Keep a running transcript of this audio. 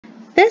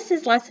This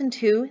is Lesson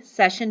 2,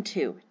 Session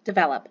 2,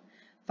 Develop,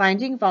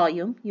 Finding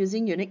Volume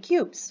Using Unit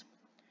Cubes.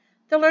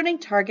 The learning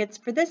targets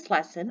for this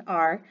lesson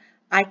are,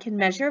 I can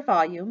measure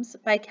volumes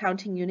by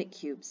counting unit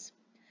cubes,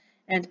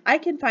 and I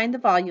can find the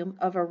volume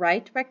of a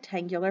right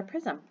rectangular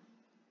prism.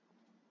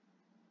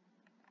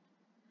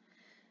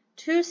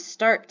 To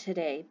start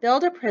today,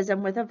 build a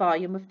prism with a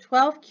volume of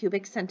 12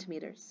 cubic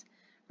centimeters.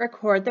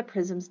 Record the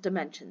prism's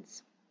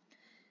dimensions.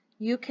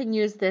 You can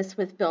use this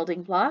with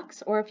building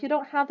blocks, or if you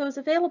don't have those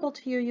available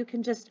to you, you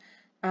can just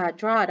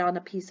draw it on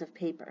a piece of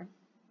paper.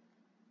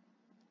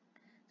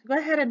 So go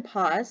ahead and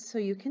pause so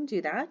you can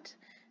do that,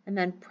 and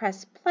then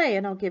press play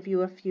and I'll give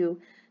you a few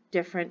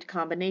different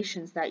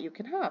combinations that you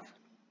can have.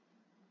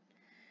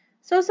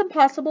 So some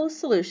possible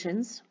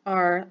solutions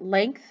are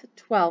length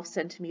 12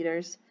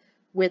 centimeters,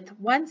 width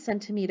 1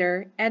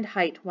 centimeter, and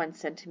height 1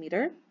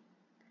 centimeter,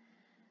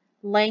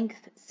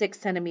 length 6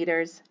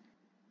 centimeters,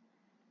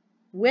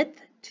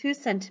 width 2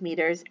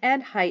 centimeters,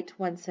 and height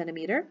 1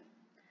 centimeter,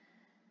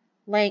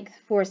 length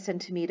 4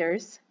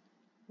 centimeters,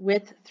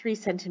 width 3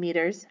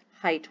 centimeters,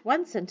 height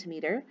 1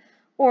 centimeter,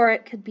 or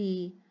it could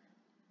be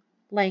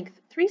length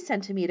 3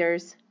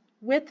 centimeters,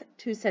 width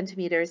 2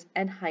 centimeters,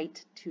 and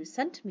height 2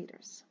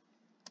 centimeters.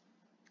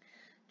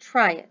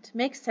 Try it.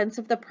 Make sense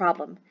of the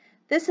problem.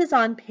 This is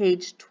on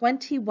page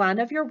 21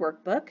 of your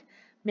workbook.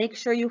 Make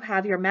sure you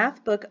have your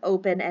math book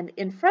open and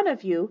in front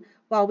of you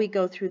while we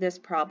go through this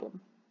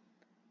problem.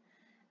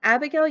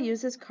 Abigail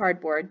uses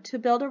cardboard to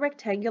build a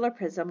rectangular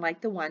prism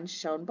like the one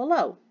shown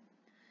below.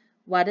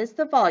 What is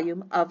the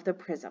volume of the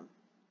prism?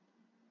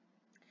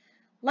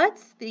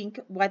 Let's think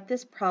what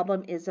this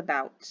problem is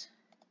about.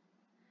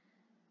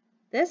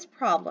 This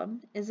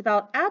problem is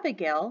about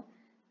Abigail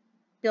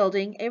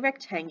building a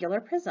rectangular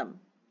prism.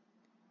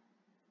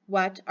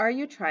 What are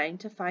you trying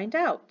to find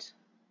out?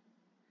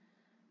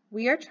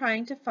 We are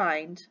trying to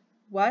find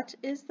what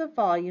is the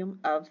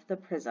volume of the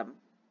prism.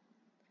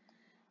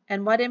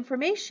 And what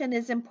information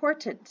is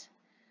important?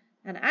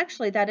 And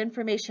actually that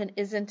information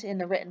isn't in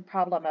the written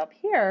problem up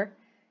here.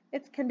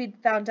 It can be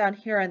found down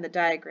here in the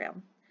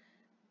diagram.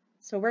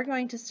 So we're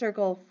going to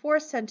circle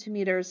 4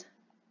 centimeters,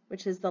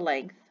 which is the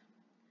length,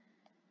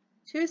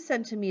 2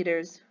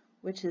 centimeters,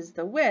 which is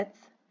the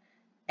width,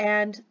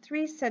 and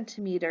 3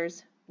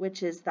 centimeters,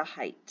 which is the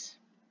height.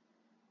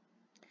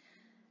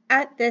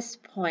 At this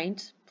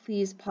point,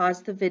 please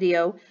pause the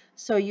video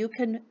so you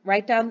can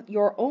write down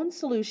your own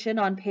solution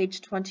on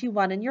page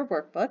 21 in your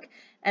workbook,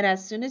 and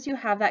as soon as you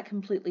have that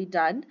completely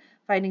done,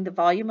 finding the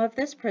volume of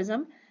this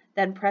prism,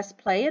 then press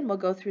play and we'll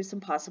go through some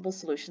possible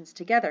solutions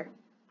together.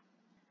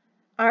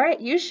 All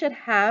right, you should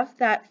have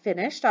that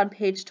finished on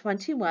page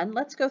 21.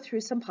 Let's go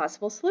through some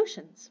possible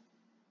solutions.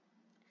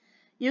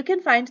 You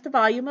can find the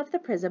volume of the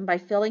prism by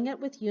filling it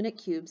with unit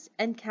cubes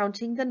and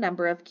counting the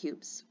number of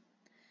cubes.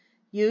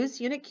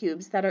 Use unit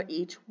cubes that are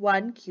each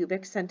 1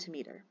 cubic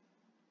centimeter.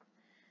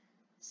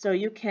 So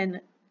you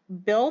can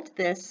build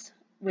this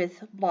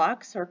with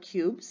blocks or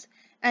cubes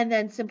and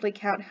then simply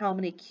count how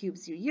many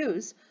cubes you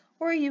use,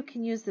 or you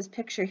can use this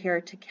picture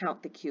here to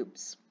count the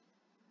cubes.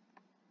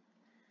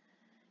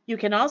 You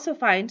can also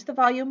find the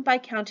volume by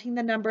counting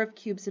the number of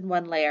cubes in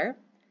one layer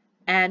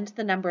and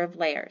the number of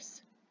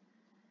layers.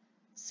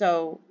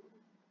 So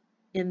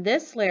in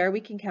this layer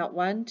we can count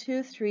 1,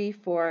 2, 3,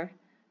 4,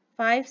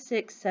 5,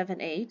 6,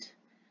 7, 8.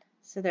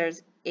 So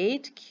there's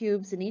 8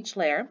 cubes in each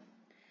layer,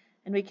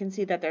 and we can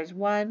see that there's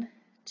 1,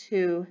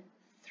 2,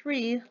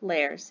 3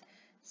 layers.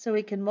 So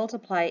we can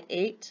multiply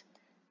 8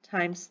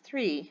 times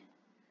 3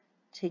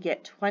 to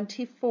get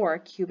 24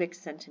 cubic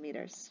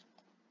centimeters.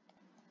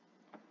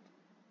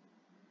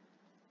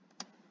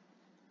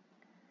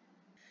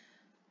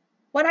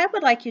 What I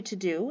would like you to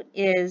do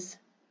is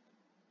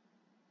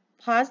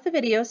pause the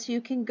video so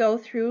you can go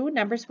through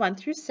numbers 1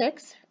 through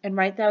 6 and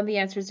write down the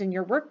answers in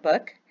your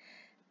workbook,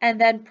 and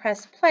then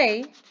press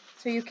play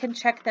so you can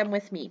check them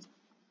with me.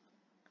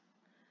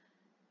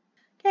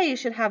 Okay, you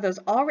should have those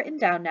all written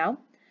down now.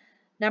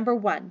 Number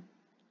 1,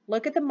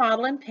 look at the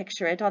model and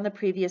picture it on the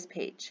previous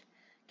page.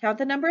 Count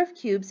the number of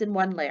cubes in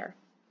one layer.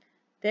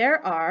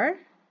 There are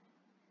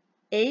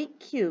 8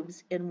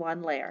 cubes in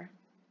one layer.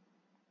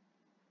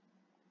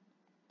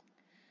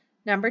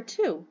 Number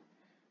 2,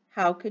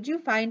 how could you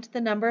find the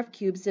number of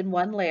cubes in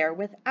one layer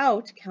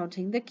without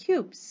counting the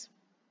cubes?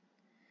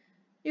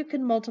 You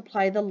can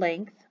multiply the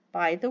length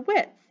by the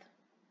width.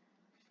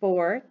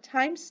 4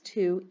 times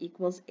 2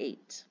 equals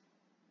 8.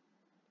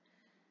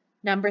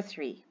 Number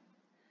 3,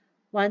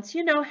 once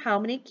you know how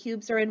many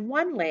cubes are in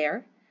one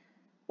layer,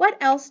 what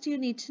else do you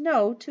need to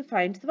know to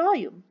find the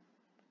volume?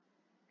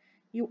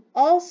 You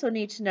also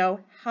need to know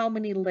how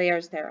many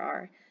layers there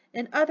are.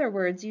 In other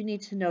words, you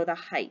need to know the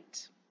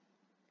height.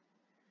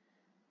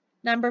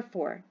 Number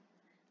 4,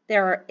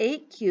 there are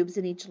 8 cubes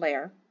in each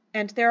layer,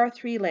 and there are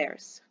 3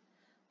 layers.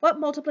 What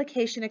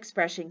multiplication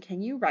expression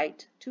can you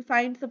write to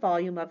find the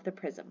volume of the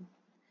prism?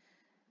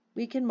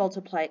 We can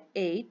multiply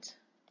 8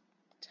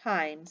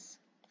 times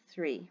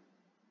 3.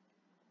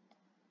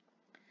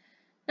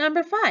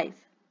 Number 5,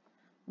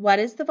 what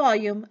is the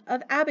volume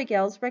of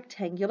Abigail's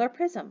rectangular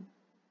prism?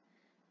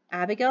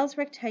 Abigail's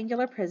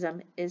rectangular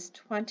prism is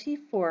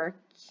 24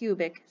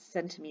 cubic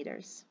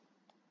centimeters.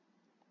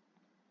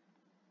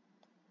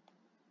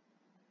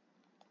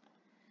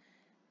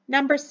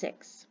 Number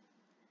 6.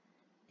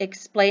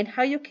 Explain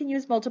how you can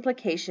use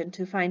multiplication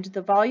to find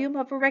the volume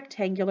of a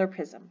rectangular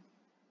prism.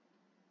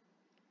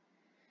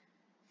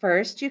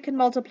 First, you can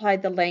multiply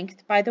the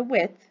length by the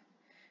width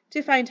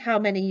to find how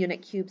many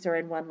unit cubes are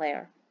in one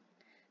layer.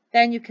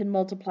 Then you can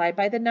multiply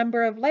by the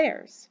number of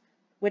layers,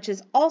 which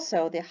is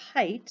also the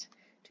height,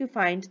 to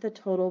find the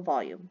total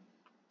volume.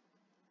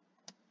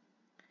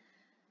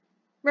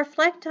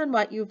 Reflect on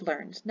what you've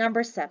learned.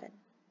 Number 7.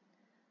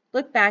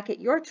 Look back at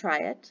your Try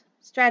It,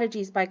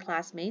 Strategies by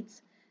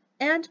Classmates,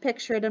 and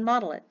picture it and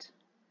model it.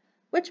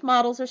 Which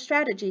models or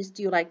strategies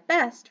do you like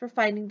best for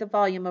finding the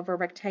volume of a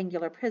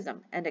rectangular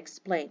prism, and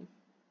explain.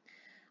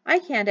 I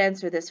can't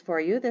answer this for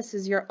you. This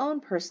is your own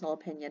personal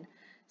opinion.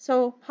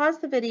 So pause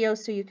the video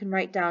so you can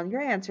write down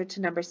your answer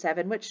to number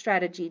 7. Which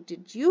strategy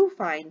did you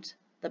find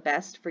the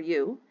best for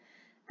you?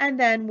 And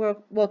then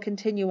we'll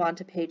continue on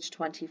to page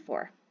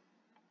 24.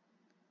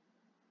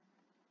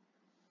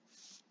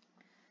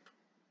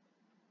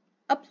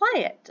 Apply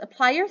it.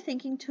 Apply your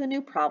thinking to a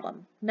new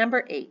problem.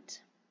 Number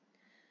 8.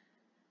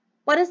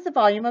 What is the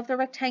volume of the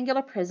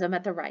rectangular prism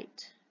at the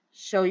right?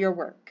 Show your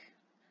work.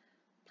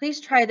 Please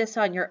try this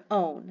on your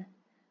own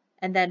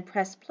and then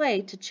press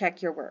play to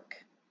check your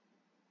work.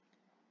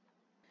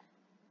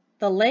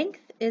 The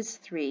length is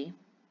 3,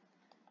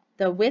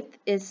 the width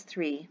is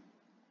 3,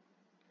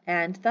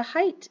 and the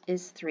height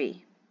is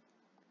 3.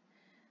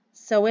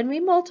 So when we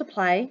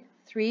multiply,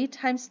 3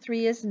 times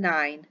 3 is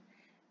 9,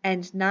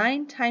 and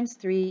 9 times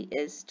 3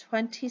 is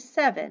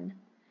 27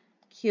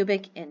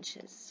 cubic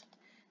inches.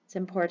 It's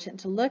important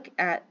to look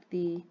at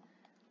the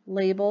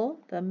label,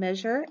 the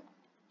measure.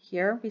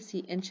 Here we see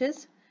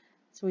inches,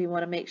 so we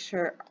want to make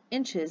sure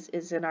inches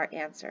is in our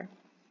answer.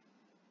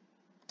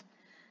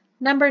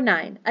 Number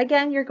 9.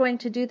 Again, you're going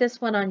to do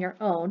this one on your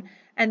own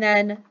and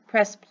then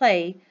press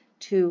play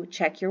to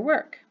check your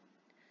work.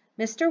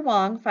 Mr.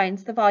 Wong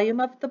finds the volume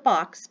of the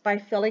box by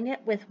filling it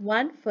with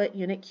 1-foot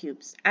unit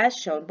cubes, as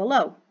shown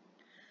below.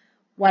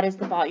 What is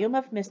the volume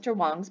of Mr.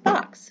 Wong's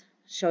box?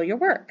 Show your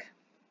work.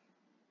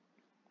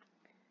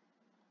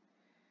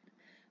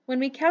 When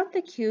we count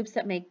the cubes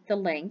that make the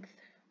length,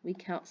 we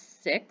count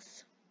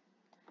 6.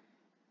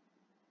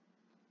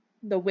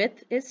 The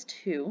width is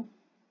 2.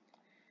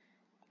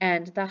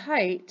 And the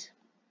height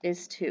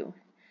is 2.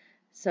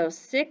 So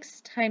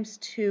 6 times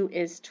 2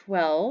 is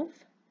 12,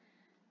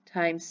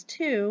 times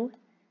 2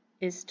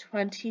 is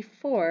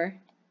 24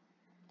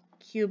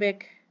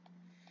 cubic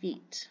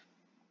feet.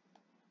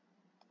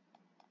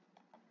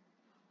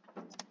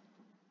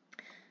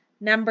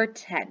 Number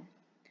 10.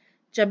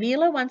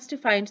 Jamila wants to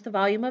find the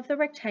volume of the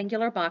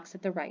rectangular box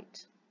at the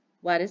right.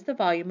 What is the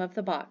volume of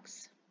the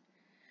box?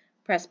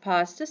 Press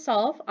pause to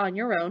solve on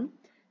your own,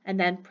 and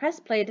then press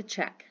play to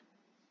check.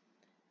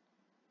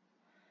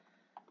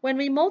 When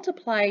we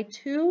multiply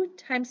 2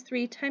 times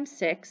 3 times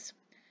 6,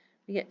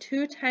 we get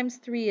 2 times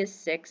 3 is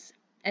 6,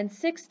 and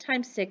 6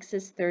 times 6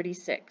 is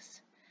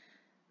 36.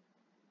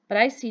 But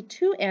I see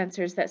 2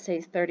 answers that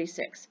say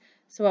 36.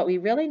 So what we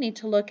really need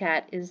to look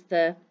at is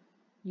the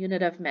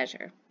unit of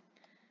measure.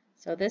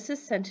 So this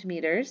is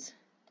centimeters,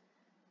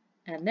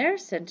 and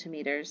there's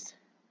centimeters.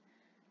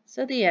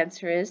 So the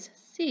answer is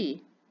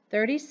C,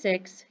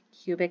 36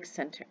 cubic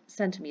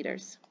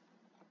centimeters.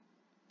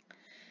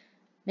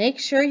 Make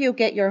sure you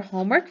get your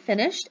homework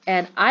finished,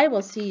 and I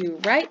will see you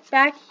right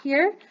back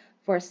here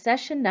for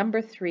session number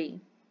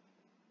 3.